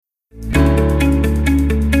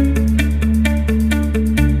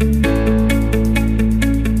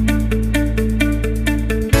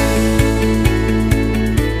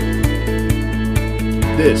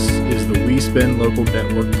Local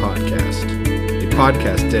Network podcast, a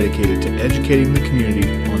podcast dedicated to educating the community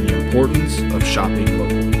on the importance of shopping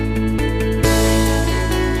local.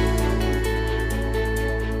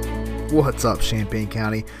 What's up, Champaign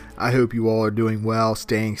County? I hope you all are doing well,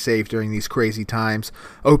 staying safe during these crazy times.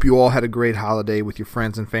 I hope you all had a great holiday with your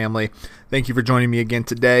friends and family. Thank you for joining me again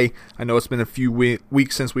today. I know it's been a few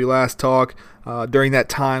weeks since we last talked. During that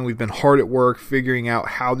time, we've been hard at work figuring out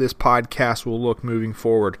how this podcast will look moving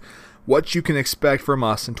forward. What you can expect from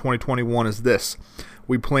us in 2021 is this.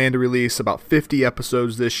 We plan to release about 50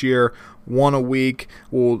 episodes this year, one a week.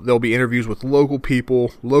 There'll be interviews with local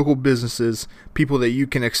people, local businesses, people that you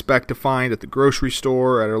can expect to find at the grocery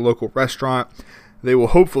store, at our local restaurant. They will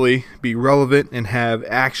hopefully be relevant and have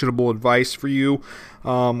actionable advice for you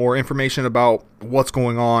or information about what's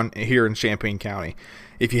going on here in Champaign County.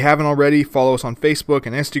 If you haven't already, follow us on Facebook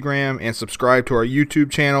and Instagram and subscribe to our YouTube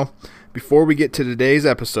channel. Before we get to today's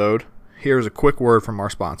episode, here's a quick word from our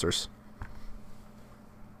sponsors.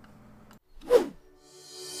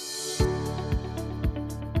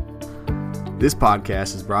 This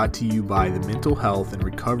podcast is brought to you by the Mental Health and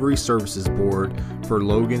Recovery Services Board for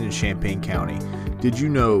Logan and Champaign County. Did you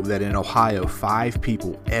know that in Ohio, 5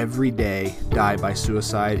 people every day die by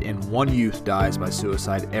suicide and 1 youth dies by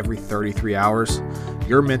suicide every 33 hours?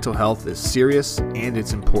 Your mental health is serious and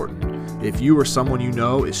it's important. If you or someone you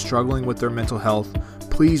know is struggling with their mental health,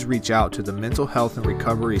 please reach out to the Mental Health and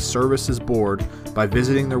Recovery Services Board by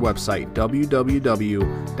visiting their website,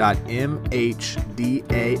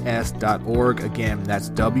 www.mhdas.org. Again,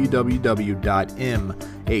 that's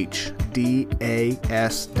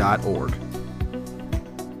www.mhdas.org.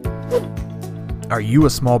 Are you a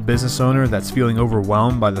small business owner that's feeling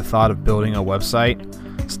overwhelmed by the thought of building a website?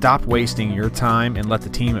 Stop wasting your time and let the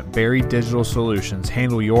team at Berry Digital Solutions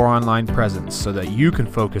handle your online presence so that you can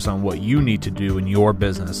focus on what you need to do in your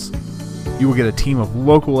business. You will get a team of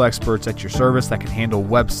local experts at your service that can handle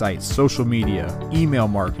websites, social media, email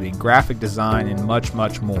marketing, graphic design, and much,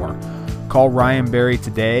 much more. Call Ryan Berry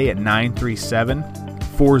today at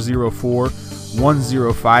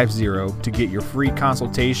 937-404-1050 to get your free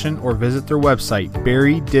consultation or visit their website,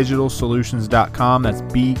 berrydigitalsolutions.com. That's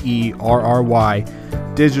BERRY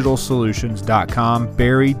digitalsolutions.com,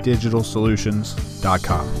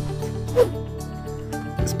 berrydigitalsolutions.com.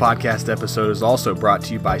 This podcast episode is also brought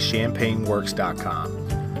to you by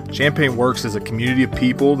ChampaignWorks.com. Champaign Works is a community of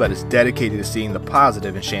people that is dedicated to seeing the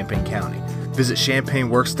positive in Champaign County. Visit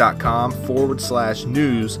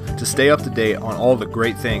ChampaignWorks.com/news to stay up to date on all the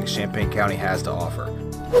great things Champaign County has to offer.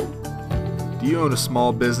 Do you own a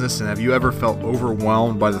small business and have you ever felt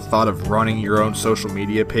overwhelmed by the thought of running your own social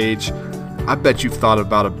media page? I bet you've thought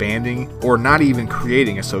about abandoning or not even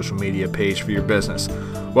creating a social media page for your business.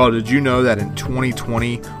 Well, did you know that in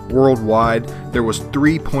 2020, worldwide, there was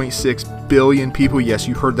 3.6 billion people, yes,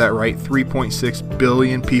 you heard that right, 3.6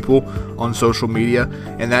 billion people on social media,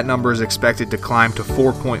 and that number is expected to climb to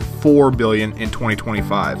 4.4 billion in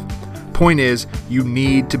 2025. Point is, you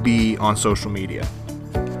need to be on social media.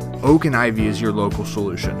 Oak and Ivy is your local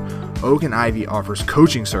solution. Oak and Ivy offers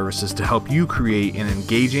coaching services to help you create an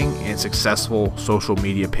engaging and successful social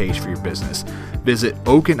media page for your business. Visit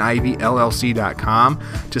oakandivyllc.com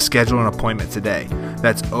to schedule an appointment today.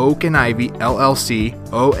 That's Oak and Ivy LLC,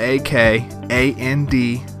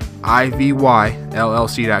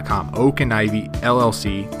 OAKANDIVYLLC.com,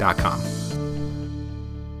 oakandivyllc.com.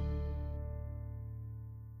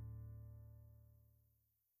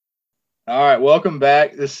 All right, welcome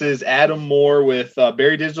back. This is Adam Moore with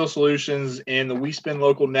Berry Digital Solutions and the We Spin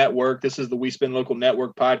Local Network. This is the We Spin Local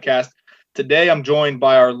Network podcast. Today, I'm joined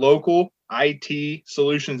by our local IT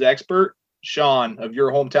solutions expert, Shawn of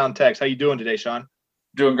your hometown Techs. How you doing today, Shawn?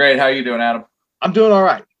 Doing great. How are you doing, Adam? I'm doing all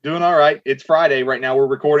right. It's Friday right now. We're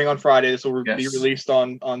recording on Friday. This will be released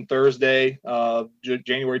on Thursday,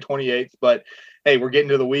 January 28th. But hey, we're getting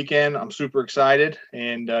to the weekend. I'm super excited,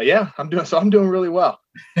 and I'm doing really well.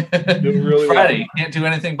 Doing really Friday, well. You can't do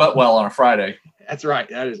anything but well on a Friday. That's right.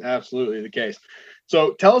 That is absolutely the case.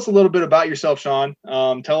 So, tell us a little bit about yourself, Shawn.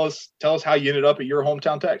 Tell us how you ended up at your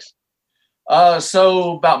hometown Techs.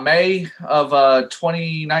 So about May of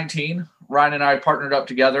 2019, Ryan and I partnered up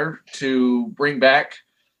together to bring back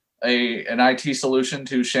an IT solution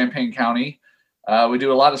to Champaign County. We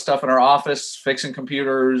do a lot of stuff in our office, fixing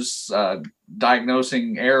computers,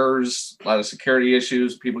 diagnosing errors, a lot of security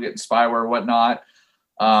issues, people getting spyware, whatnot.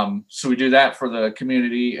 So we do that for the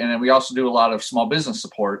community. And then we also do a lot of small business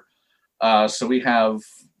support. So we have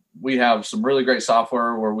some really great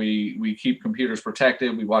software where we keep computers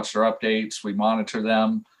protected. We watch their updates. We monitor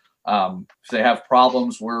them. If they have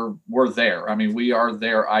problems, we're there. I mean, we are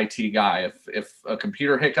their IT guy. If a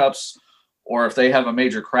computer hiccups or if they have a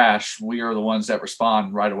major crash, we are the ones that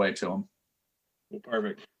respond right away to them. Well,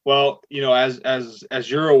 perfect. Well,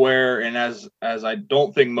 as you're aware, and as I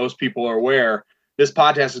don't think most people are aware, this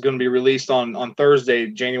podcast is going to be released on Thursday,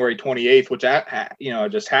 January 28th, which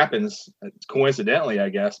just happens coincidentally, I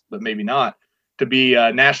guess, but maybe not, to be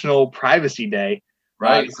National Privacy Day.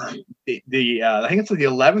 Right. The I think it's the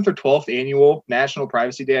 11th or 12th annual National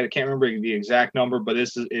Privacy Day. I can't remember the exact number, but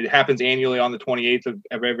it happens annually on the 28th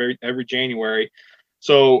of every January.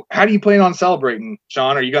 So how do you plan on celebrating,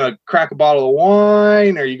 Shawn? Are you going to crack a bottle of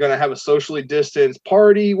wine? Are you going to have a socially distanced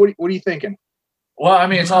party? What are you thinking? Well, I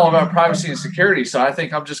mean, it's all about privacy and security. So I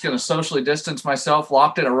think I'm just going to socially distance myself,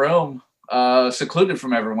 locked in a room, secluded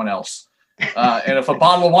from everyone else. And if a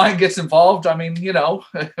bottle of wine gets involved, I mean,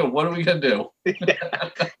 what are we going to do?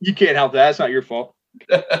 You can't help that. It's not your fault.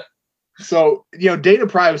 So, data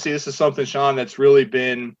privacy, this is something, Shawn, that's really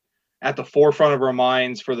been at the forefront of our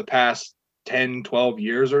minds for the past 10, 12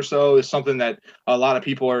 years or so. Is something that a lot of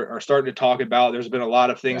people are starting to talk about. There's been a lot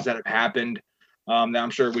of things that have happened that I'm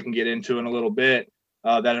sure we can get into in a little bit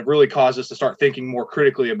that have really caused us to start thinking more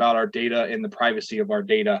critically about our data and the privacy of our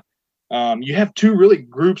data. You have two really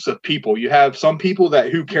groups of people. You have some people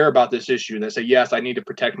who care about this issue that say, yes, I need to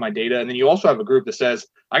protect my data. And then you also have a group that says,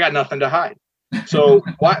 I got nothing to hide. So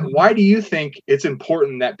why do you think it's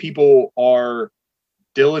important that people are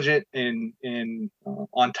diligent and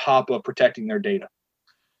on top of protecting their data?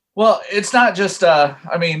 Well, it's not just,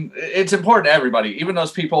 it's important to everybody, even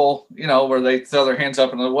those people, where they throw their hands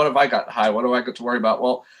up and like, what have I got to hide? What do I got to worry about?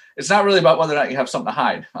 Well, it's not really about whether or not you have something to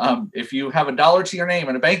hide. If you have $1 to your name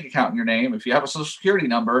and a bank account in your name, if you have a social security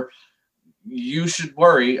number, you should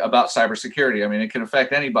worry about cybersecurity. I mean, it can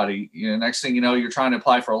affect anybody. Next thing you know, you're trying to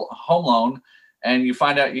apply for a home loan and you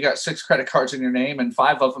find out you got 6 credit cards in your name and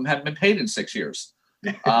 5 of them haven't been paid in 6 years.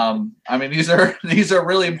 These are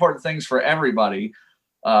really important things for everybody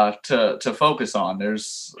to focus on.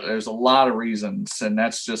 There's a lot of reasons, and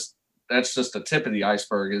that's just the tip of the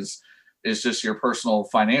iceberg is just your personal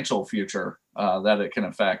financial future that it can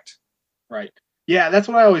affect. Right. Yeah, that's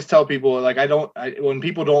what I always tell people. Like, when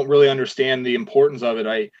people don't really understand the importance of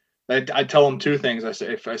it, I tell them 2 things. I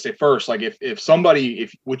say first, like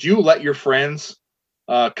would you let your friends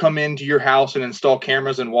come into your house and install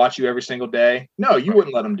cameras and watch you every single day? No, you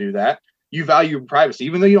wouldn't let them do that. You value privacy,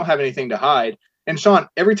 even though you don't have anything to hide. And Shawn,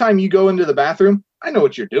 every time you go into the bathroom, I know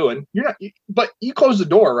what you're doing. But you close the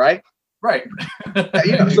door, right? Right. So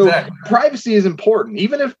exactly. Privacy is important.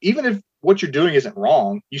 Even if what you're doing isn't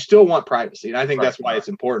wrong, you still want privacy. And I think that's why it's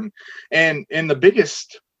important. And the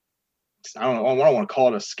biggest, I don't want to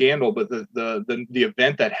call it a scandal, but the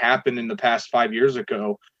event that happened in the past 5 years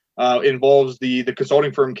ago involves the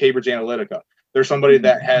consulting firm Cambridge Analytica. There's somebody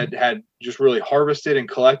that had just really harvested and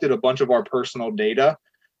collected a bunch of our personal data.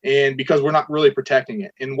 And because we're not really protecting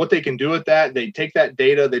it, and what they can do with that, they take that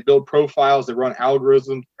data, they build profiles, they run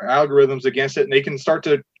algorithms against it, and they can start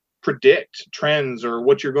to predict trends or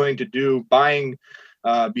what you're going to do, buying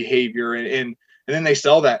behavior, and then they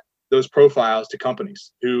sell those profiles to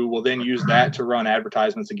companies who will then use that to run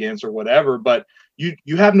advertisements against or whatever. But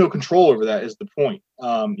you have no control over that is the point.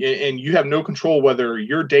 And you have no control whether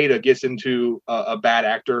your data gets into a bad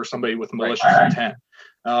actor or somebody with malicious intent.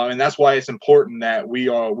 And that's why it's important that we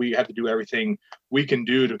have to do everything we can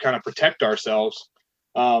do to kind of protect ourselves.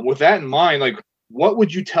 With that in mind, like, what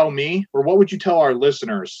would you tell me, or what would you tell our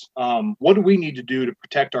listeners? What do we need to do to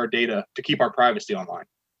protect our data, to keep our privacy online?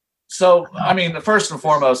 So, the first and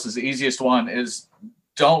foremost is the easiest one is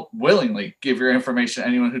don't willingly give your information to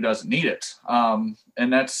anyone who doesn't need it.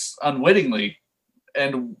 And that's unwittingly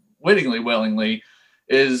and wittingly willingly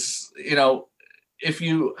is, if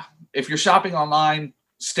you're shopping online,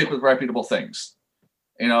 stick with reputable things.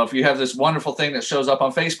 If you have this wonderful thing that shows up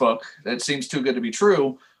on Facebook that seems too good to be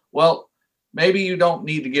true, well, maybe you don't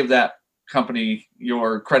need to give that company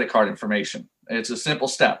your credit card information. It's a simple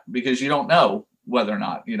step because you don't know whether or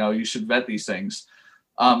not, you should vet these things.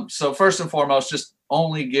 So first and foremost, just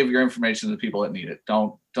only give your information to the people that need it.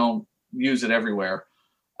 Don't use it everywhere.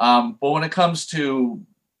 But when it comes to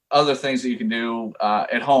other things that you can do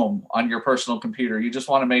at home on your personal computer, you just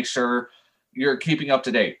want to make sure you're keeping up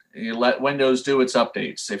to date. You let Windows do its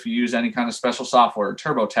updates. If you use any kind of special software,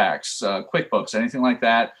 TurboTax, QuickBooks, anything like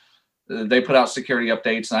that, they put out security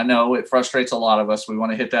updates. And I know it frustrates a lot of us. We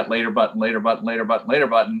want to hit that later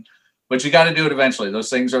button, but you got to do it eventually. Those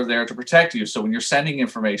things are there to protect you. So when you're sending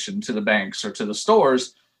information to the banks or to the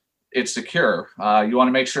stores, it's secure. You want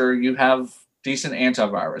to make sure you have decent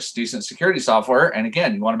antivirus, decent security software. And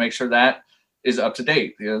again, you want to make sure that is up to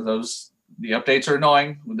date. The updates are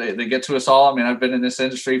annoying. They get to us all. I've been in this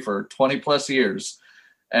industry for 20 plus years,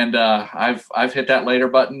 And I've hit that later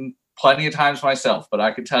button plenty of times myself, but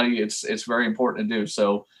I can tell you it's very important to do.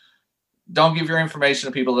 So don't give your information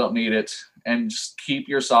to people that don't need it, and just keep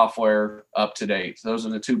your software up to date. Those are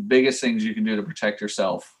the two biggest things you can do to protect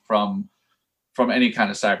yourself from any kind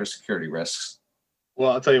of cybersecurity risks.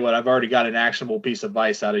 Well, I'll tell you what, I've already got an actionable piece of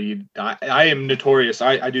advice out of you. I am notorious.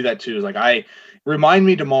 I do that too. Like, remind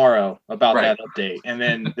me tomorrow about that update, and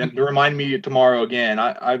then remind me tomorrow again.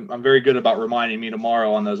 I'm very good about reminding me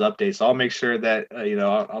tomorrow on those updates. So I'll make sure that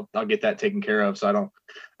I'll get that taken care of, so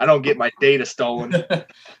I don't get my data stolen.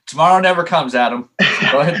 Tomorrow never comes, Adam.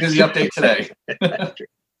 Go ahead and do the update today. That's true.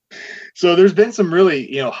 So there's been some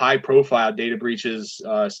really, high profile data breaches,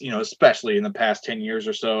 especially in the past 10 years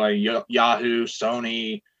or so. Yahoo,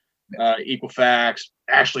 Sony, Equifax,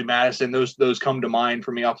 Ashley Madison, those come to mind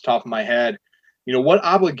for me off the top of my head. What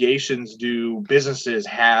obligations do businesses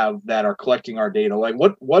have that are collecting our data? Like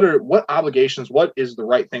what obligations, what is the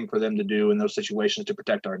right thing for them to do in those situations to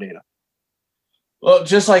protect our data? Well,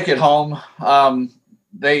 just like at home,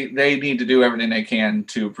 they need to do everything they can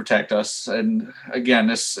to protect us. And again,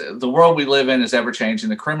 the world we live in is ever changing.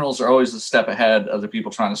 The criminals are always a step ahead of the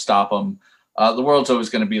people trying to stop them. The world's always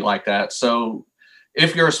going to be like that. So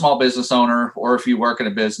if you're a small business owner or if you work in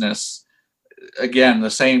a business, again,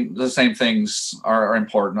 the same things are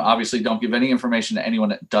important. Obviously, don't give any information to anyone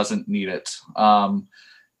that doesn't need it.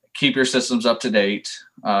 Keep your systems up to date,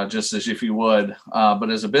 just as if you would. But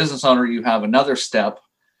as a business owner, you have another step.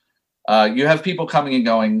 You have people coming and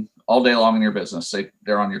going all day long in your business.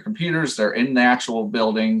 They're on your computers. They're in the actual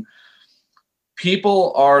building.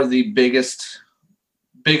 People are the biggest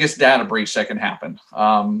data breach that can happen.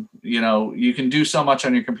 You can do so much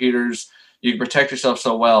on your computers. You can protect yourself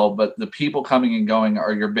so well, but the people coming and going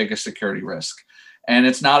are your biggest security risk. And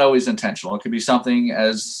it's not always intentional. It could be something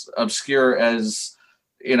as obscure as,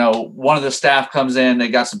 one of the staff comes in, they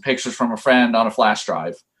got some pictures from a friend on a flash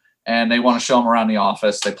drive, and they want to show them around the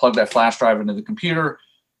office. They plug that flash drive into the computer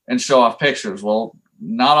and show off pictures. Well,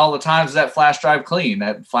 not all the times is that flash drive clean.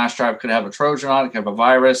 That flash drive could have a Trojan on it, it could have a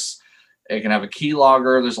virus, it can have a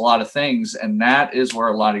keylogger. There's a lot of things, and that is where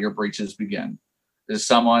a lot of your breaches begin, is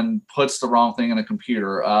someone puts the wrong thing in a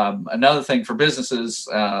computer. Another thing for businesses,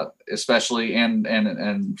 especially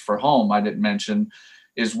and for home, I didn't mention,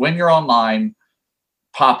 is when you're online,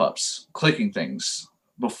 pop-ups, clicking things.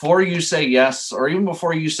 Before you say yes, or even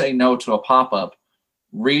before you say no to a pop-up,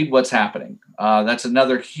 read what's happening. That's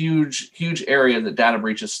another huge area that data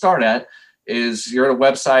breaches start at, is you're at a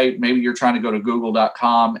website, maybe you're trying to go to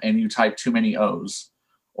google.com and you type too many O's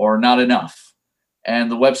or not enough.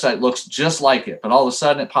 And the website looks just like it, but all of a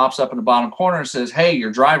sudden it pops up in the bottom corner and says, hey,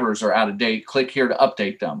 your drivers are out of date. Click here to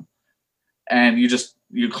update them. And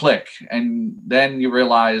you click, and then you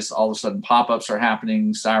realize all of a sudden pop-ups are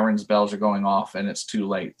happening, sirens, bells are going off, and it's too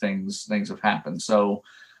late. Things have happened. So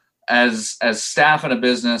as staff in a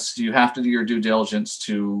business, you have to do your due diligence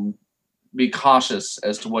to be cautious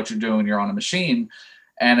as to what you're doing. You're on a machine.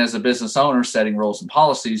 And as a business owner setting rules and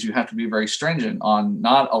policies, you have to be very stringent on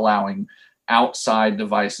not allowing outside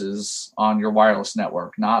devices on your wireless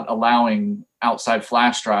network, not allowing outside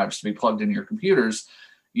flash drives to be plugged into your computers.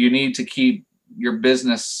 You need to keep your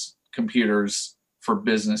business computers for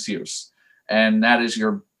business use. And that is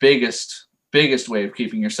your biggest way of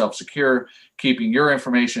keeping yourself secure, keeping your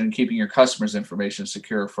information and keeping your customers' information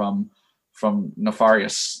secure from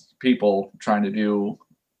nefarious people trying to do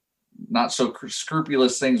not so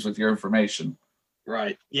scrupulous things with your information.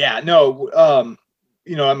 Right. Yeah. No.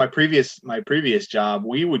 At my previous job,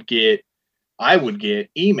 I would get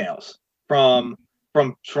emails from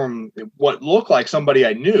what looked like somebody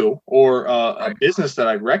I knew or a business that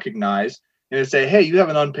I recognized, and it'd say, hey, you have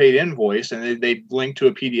an unpaid invoice, and they'd link to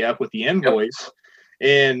a PDF with the invoice. Yep.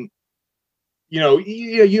 And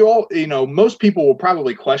most people will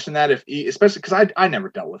probably question that, especially because I never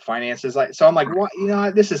dealt with finances. So I'm like,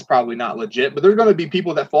 well, this is probably not legit, but there's going to be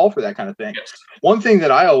people that fall for that kind of thing. Yes. One thing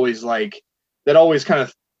that I always that always kind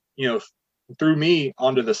of, threw me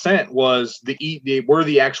onto the scent was where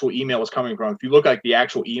the actual email was coming from. If you look at the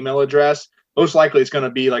actual email address, most likely it's going to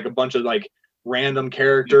be like a bunch of random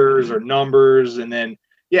characters or numbers. And then,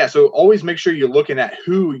 so always make sure you're looking at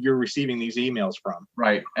who you're receiving these emails from.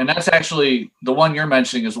 Right. And that's actually the one you're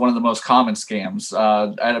mentioning is one of the most common scams.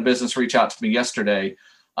 I had a business reach out to me yesterday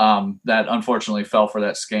that unfortunately fell for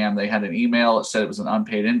that scam. They had an email. It said it was an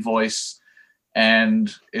unpaid invoice.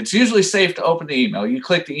 And it's usually safe to open the email. You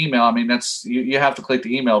click the email. I mean, you have to click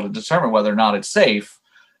the email to determine whether or not it's safe.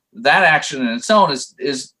 That action in its own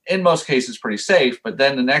is in most cases pretty safe. But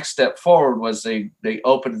then the next step forward was they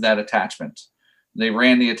opened that attachment. They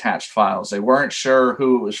ran the attached files. They weren't sure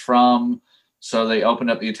who it was from. So they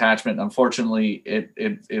opened up the attachment. Unfortunately,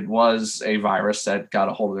 it was a virus that got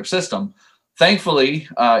a hold of their system. Thankfully,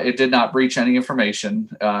 it did not breach any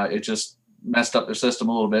information. It just messed up their system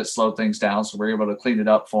a little bit, slowed things down. So we were able to clean it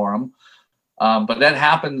up for them. But that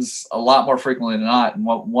happens a lot more frequently than not. And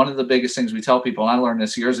one of the biggest things we tell people, and I learned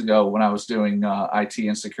this years ago when I was doing IT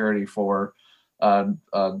and security for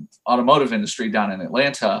automotive industry down in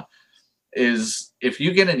Atlanta, is if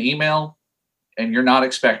you get an email and you're not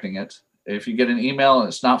expecting it, if you get an email and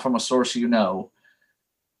it's not from a source you know,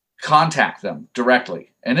 contact them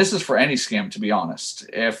directly. And this is for any scam, to be honest.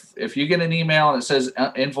 If you get an email and it says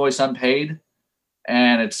invoice unpaid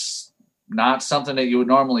and it's not something that you would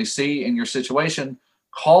normally see in your situation,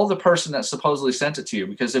 call the person that supposedly sent it to you.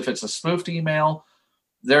 Because if it's a spoofed email,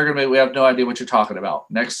 they're going to be, we have no idea what you're talking about.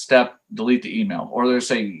 Next step, delete the email. Or they'll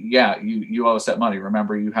say, yeah, you owe us that money.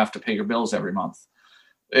 Remember, you have to pay your bills every month.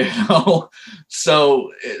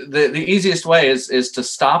 So the easiest way is to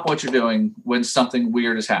stop what you're doing when something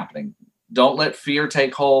weird is happening. Don't let fear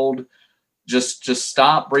take hold. Just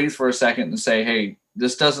stop, breathe for a second and say, hey,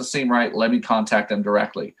 this doesn't seem right. Let me contact them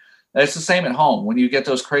directly. It's the same at home. When you get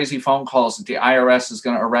those crazy phone calls that the IRS is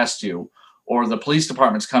going to arrest you or the police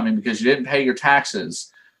department's coming because you didn't pay your taxes.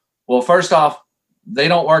 Well, first off, they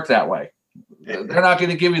don't work that way. They're not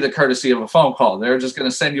going to give you the courtesy of a phone call. They're just going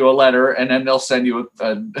to send you a letter and then they'll send you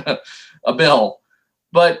a bill.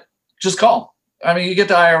 But just call. I mean, you get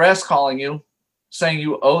the IRS calling you saying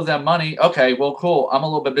you owe them money. Okay, well, cool. I'm a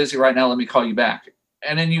little bit busy right now. Let me call you back.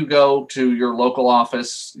 And then you go to your local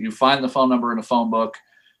office. You find the phone number in a phone book,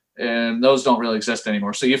 and those don't really exist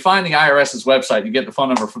anymore. So you find the IRS's website. You get the phone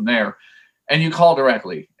number from there, and you call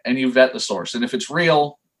directly, and you vet the source. And if it's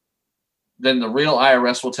real, then the real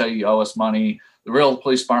IRS will tell you owe us money. The real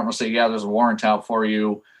police department will say, yeah, there's a warrant out for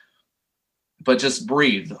you. But just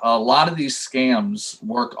breathe. A lot of these scams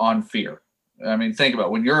work on fear. I mean, think about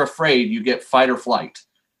it. When you're afraid, you get fight or flight.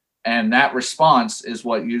 And that response is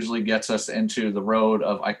what usually gets us into the road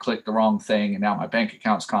of I clicked the wrong thing and now my bank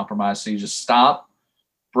account's compromised. So you just stop,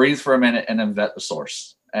 breathe for a minute, and then vet the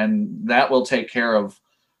source. And that will take care of,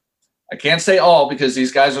 I can't say all because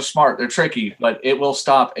these guys are smart. They're tricky, but it will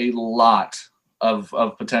stop a lot of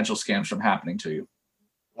potential scams from happening to you.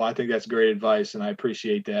 Well, I think that's great advice, and I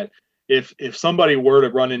appreciate that. If somebody were to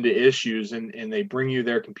run into issues and they bring you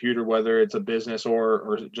their computer, whether it's a business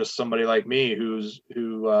or just somebody like me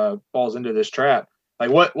who falls into this trap, like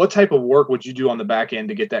what type of work would you do on the back end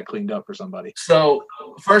to get that cleaned up for somebody? So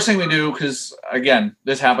first thing we do, because again,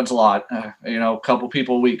 this happens a lot, a couple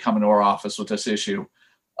people a week come into our office with this issue.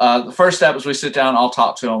 The first step is we sit down, I'll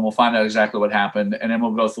talk to them, we'll find out exactly what happened, and then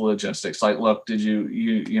we'll go through logistics. Like, look, did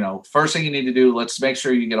you first thing you need to do, let's make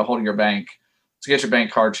sure you get a hold of your bank to get your bank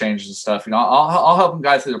card changes and stuff. I'll help them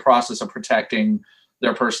guide through the process of protecting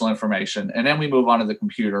their personal information. And then we move on to the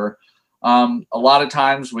computer. A lot of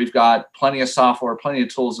times we've got plenty of software, plenty of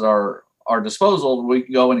tools at our disposal. We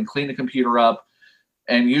can go in and clean the computer up,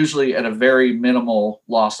 and usually at a very minimal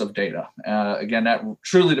loss of data. Again, that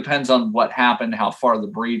truly depends on what happened, how far the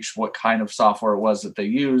breach, what kind of software it was that they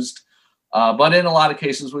used. But in a lot of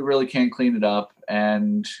cases, we really can clean it up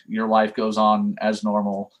and your life goes on as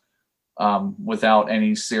normal without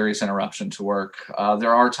any serious interruption to work.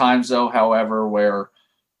 There are times, though, however, where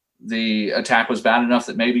the attack was bad enough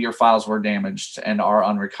that maybe your files were damaged and are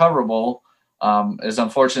unrecoverable. As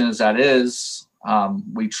unfortunate as that is,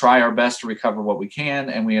 we try our best to recover what we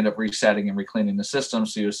can, and we end up resetting and recleaning the system.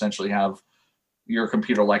 So you essentially have your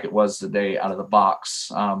computer like it was the day out of the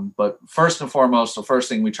box. But first and foremost, the first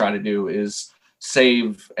thing we try to do is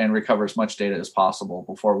save and recover as much data as possible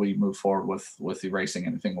before we move forward with erasing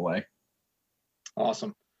anything away.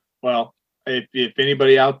 Awesome. Well, if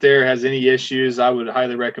anybody out there has any issues, I would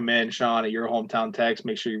highly recommend Shawn at Your Hometown Techs.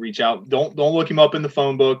 Make sure you reach out. Don't look him up in the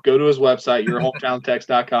phone book. Go to his website,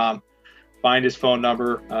 yourhometowntechs.com. Find his phone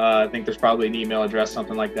number. I think there's probably an email address,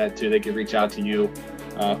 something like that too. They can reach out to you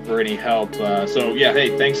for any help.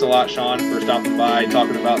 Hey, thanks a lot, Shawn, for stopping by,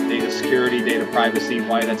 talking about data security, data privacy,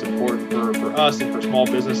 why that's important for us and for small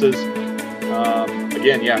businesses.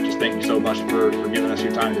 Just thank you so much for giving us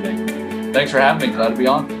your time today. Thanks for having me. Glad to be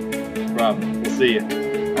on. No problem. We'll see you. All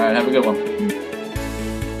right. Have a good one.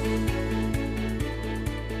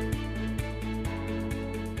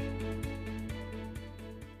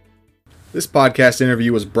 This podcast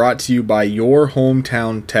interview was brought to you by Your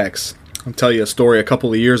Hometown Techs. I'll tell you a story. A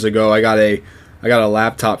couple of years ago, I got a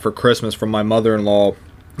laptop for Christmas from my mother-in-law,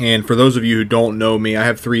 And for those of you who don't know me, I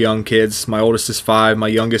have 3 young kids. My oldest is 5, my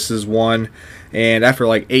youngest is 1. And after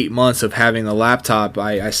like 8 months of having the laptop,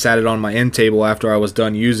 I sat it on my end table after I was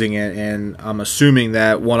done using it. And I'm assuming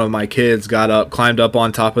that one of my kids got up, climbed up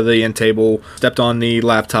on top of the end table, stepped on the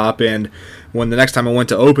laptop, and when the next time I went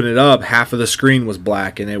to open it up, half of the screen was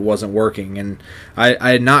black and it wasn't working. And I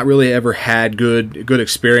had not really ever had good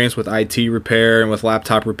experience with IT repair and with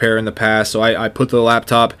laptop repair in the past. So I put the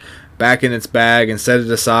laptop back in its bag and set it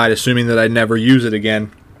aside, assuming that I'd never use it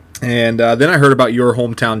again. And then I heard about Your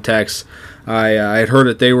Hometown Techs. I had heard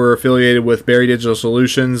that they were affiliated with Berry Digital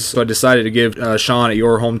Solutions, so I decided to give Shawn at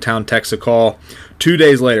Your Hometown Techs a call. 2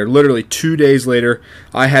 days later, literally 2 days later,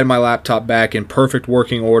 I had my laptop back in perfect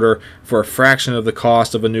working order for a fraction of the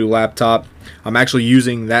cost of a new laptop. I'm actually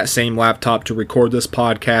using that same laptop to record this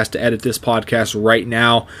podcast, to edit this podcast right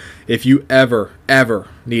now. If you ever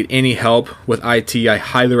need any help with IT, I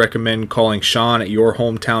highly recommend calling Shawn at Your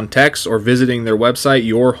Hometown Techs or visiting their website,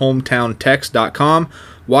 yourhometowntechs.com,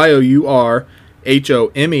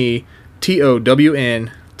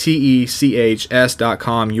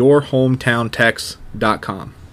 yourhometowntechs.com, yourhometowntechs.com.